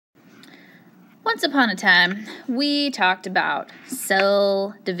Once upon a time, we talked about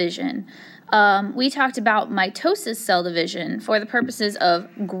cell division. We talked about mitosis cell division for the purposes of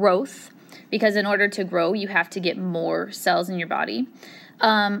growth, because in order to grow, you have to get more cells in your body.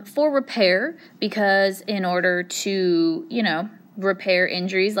 For repair, because in order to, repair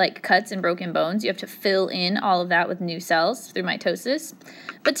injuries like cuts and broken bones, you have to fill in all of that with new cells through mitosis.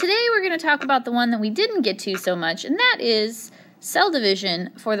 But today we're going to talk about the one that we didn't get to so much, and that is cell division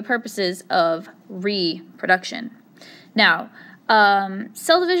for the purposes of reproduction. Now,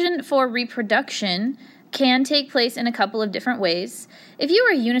 cell division for reproduction can take place in a couple of different ways. If you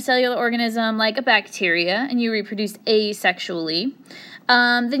are a unicellular organism like a bacteria and you reproduce asexually,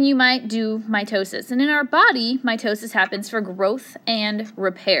 then you might do mitosis. And in our body, mitosis happens for growth and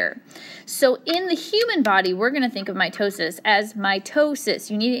repair. So in the human body, we're going to think of mitosis as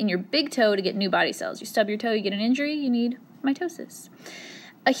mitosis. You need it in your big toe to get new body cells. You stub your toe, you get an injury, you need mitosis.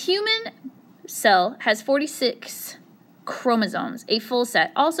 A human cell has 46 chromosomes, a full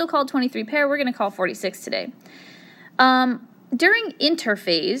set, also called 23 pair. We're going to call 46 today. During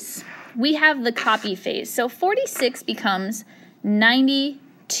interphase, we have the copy phase. So 46 becomes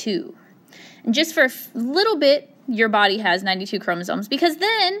 92. And just for a little bit, your body has 92 chromosomes, because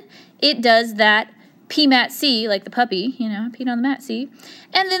then it does that P-mat-C, like the puppy, peed on the mat-C,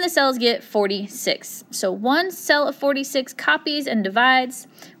 and then the cells get 46. So one cell of 46 copies and divides.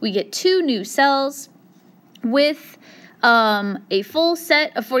 We get two new cells with a full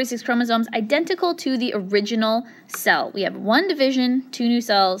set of 46 chromosomes identical to the original cell. We have one division, two new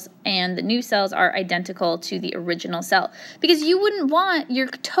cells, and the new cells are identical to the original cell. Because you wouldn't want your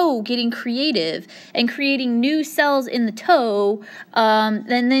toe getting creative and creating new cells in the toe, and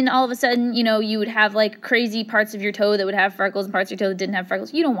then all of a sudden, you would have like crazy parts of your toe that would have freckles and parts of your toe that didn't have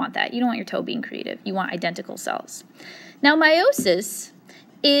freckles. You don't want that. You don't want your toe being creative. You want identical cells. Now, meiosis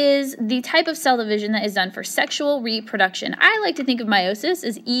is the type of cell division that is done for sexual reproduction. I like to think of meiosis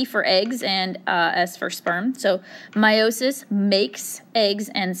as E for eggs and S for sperm. So meiosis makes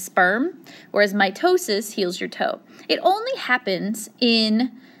eggs and sperm, whereas mitosis heals your toe. It only happens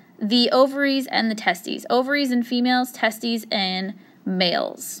in the ovaries and the testes. Ovaries in females, testes in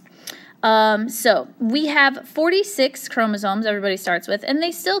males. So we have 46 chromosomes everybody starts with, and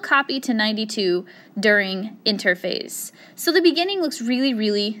they still copy to 92 during interphase. So the beginning looks really,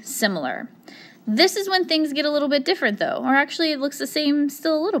 really similar. This is when things get a little bit different, though, or actually it looks the same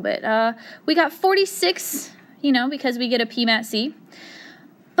still a little bit. We got 46, because we get a P-mat-C,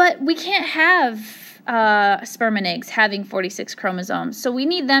 but we can't have sperm and eggs having 46 chromosomes. So we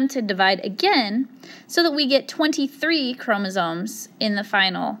need them to divide again so that we get 23 chromosomes in the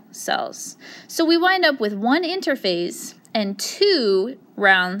final cells. So we wind up with one interphase and two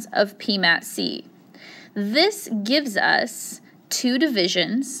rounds of P-mat-C. This gives us two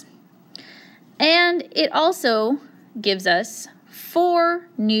divisions, and it also gives us 4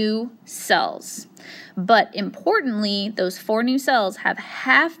 new cells. But importantly, those 4 new cells have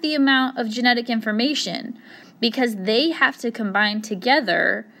half the amount of genetic information because they have to combine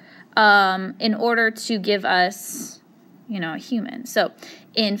together in order to give us, a human. So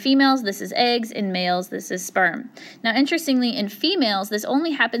in females, this is eggs. In males, this is sperm. Now, interestingly, in females, this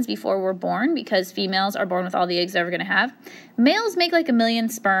only happens before we're born because females are born with all the eggs they're ever going to have. Males make like 1 million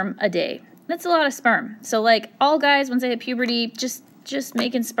sperm a day. That's a lot of sperm. So like all guys, once they hit puberty, just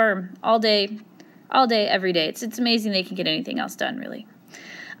making sperm all day, every day. It's amazing they can get anything else done, really.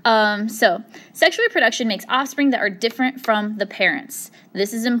 So sexual reproduction makes offspring that are different from the parents.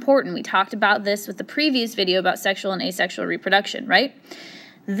 This is important. We talked about this with the previous video about sexual and asexual reproduction, right?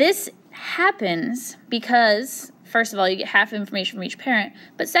 This happens because, first of all, you get half the information from each parent,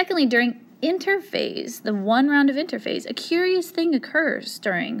 but secondly, during interphase, the one round of interphase, a curious thing occurs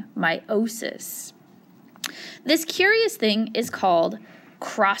during meiosis. This curious thing is called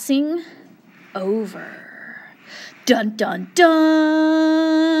crossing over. Dun, dun,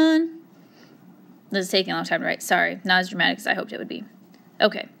 dun. This is taking a long time to write. Sorry, not as dramatic as I hoped it would be.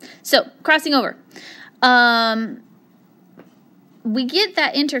 Okay, so crossing over. We get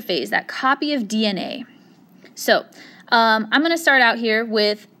that interphase, that copy of DNA. So I'm going to start out here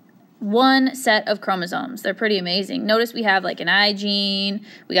with one set of chromosomes. They're pretty amazing. Notice we have like an eye gene,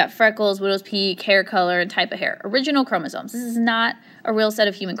 we got freckles, widow's peak, hair color, and type of hair. Original chromosomes. This is not a real set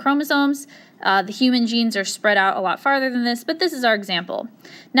of human chromosomes. The human genes are spread out a lot farther than this, but this is our example.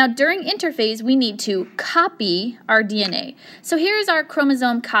 Now, during interphase, we need to copy our DNA. So here's our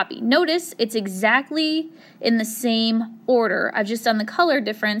chromosome copy. Notice it's exactly in the same order. I've just done the color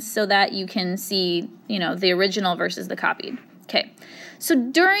difference so that you can see, the original versus the copied. Okay, so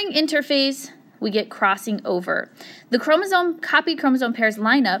during interphase, we get crossing over. The copied chromosome pairs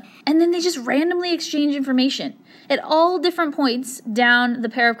line up, and then they just randomly exchange information. At all different points down the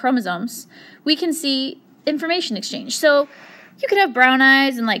pair of chromosomes, we can see information exchange. So you could have brown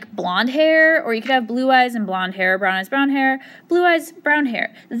eyes and like blonde hair, or you could have blue eyes and blonde hair, brown eyes, brown hair, blue eyes, brown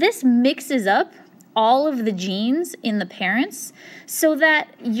hair. This mixes up all of the genes in the parents so that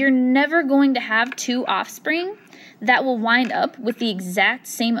you're never going to have two offspring that will wind up with the exact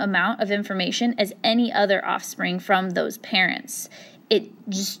same amount of information as any other offspring from those parents. It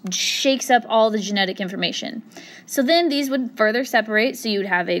just shakes up all the genetic information. So then these would further separate, so you would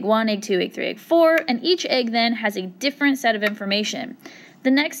have egg 1, egg 2, egg 3, egg 4, and each egg then has a different set of information.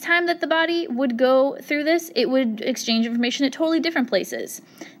 The next time that the body would go through this, it would exchange information at totally different places.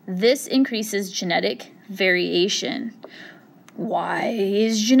 This increases genetic variation. Why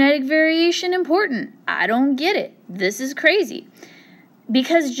is genetic variation important? I don't get it. This is crazy.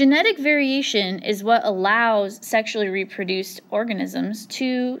 Because genetic variation is what allows sexually reproduced organisms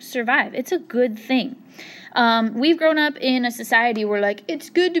to survive. It's a good thing. We've grown up in a society where, like, it's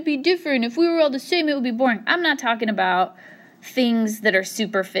good to be different. If we were all the same, it would be boring. I'm not talking about things that are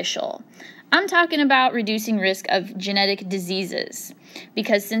superficial. I'm talking about reducing risk of genetic diseases.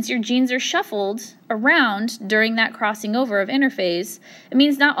 Because since your genes are shuffled around during that crossing over of interphase, it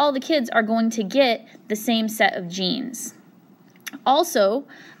means not all the kids are going to get the same set of genes. Also,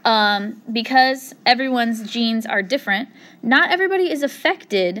 because everyone's genes are different, not everybody is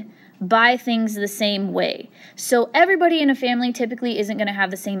affected by things the same way. So everybody in a family typically isn't going to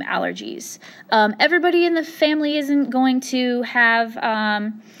have the same allergies. Everybody in the family isn't going to have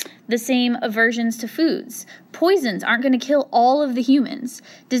the same aversions to foods. Poisons aren't going to kill all of the humans.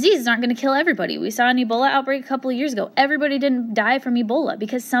 Diseases aren't going to kill everybody. We saw an Ebola outbreak a couple of years ago. Everybody didn't die from Ebola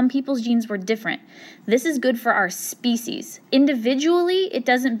because some people's genes were different. This is good for our species. Individually, it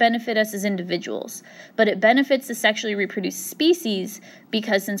doesn't benefit us as individuals, but it benefits the sexually reproduced species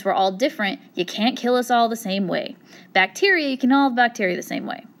because since we're all different, you can't kill us all the same way. Bacteria, you can all have bacteria the same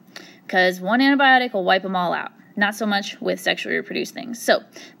way because one antibiotic will wipe them all out. Not so much with sexually reproduced things. So,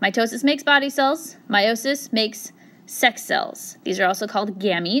 mitosis makes body cells. Meiosis makes sex cells. These are also called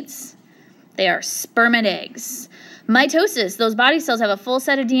gametes. They are sperm and eggs. Mitosis, those body cells have a full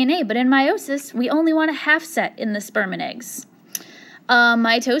set of DNA, but in meiosis, we only want a half set in the sperm and eggs.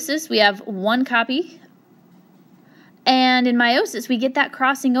 Mitosis, we have one copy. And in meiosis, we get that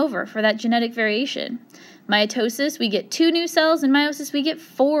crossing over for that genetic variation. Mitosis, we get 2 new cells. In meiosis, we get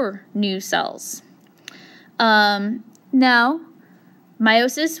 4 new cells. Now,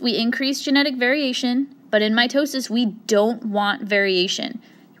 meiosis, we increase genetic variation, but in mitosis, we don't want variation.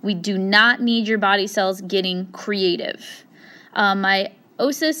 We do not need your body cells getting creative.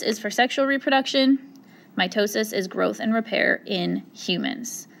 Meiosis is for sexual reproduction. Mitosis is growth and repair in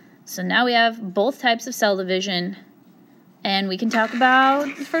humans. So now we have both types of cell division, and we can talk about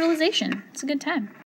fertilization. It's a good time.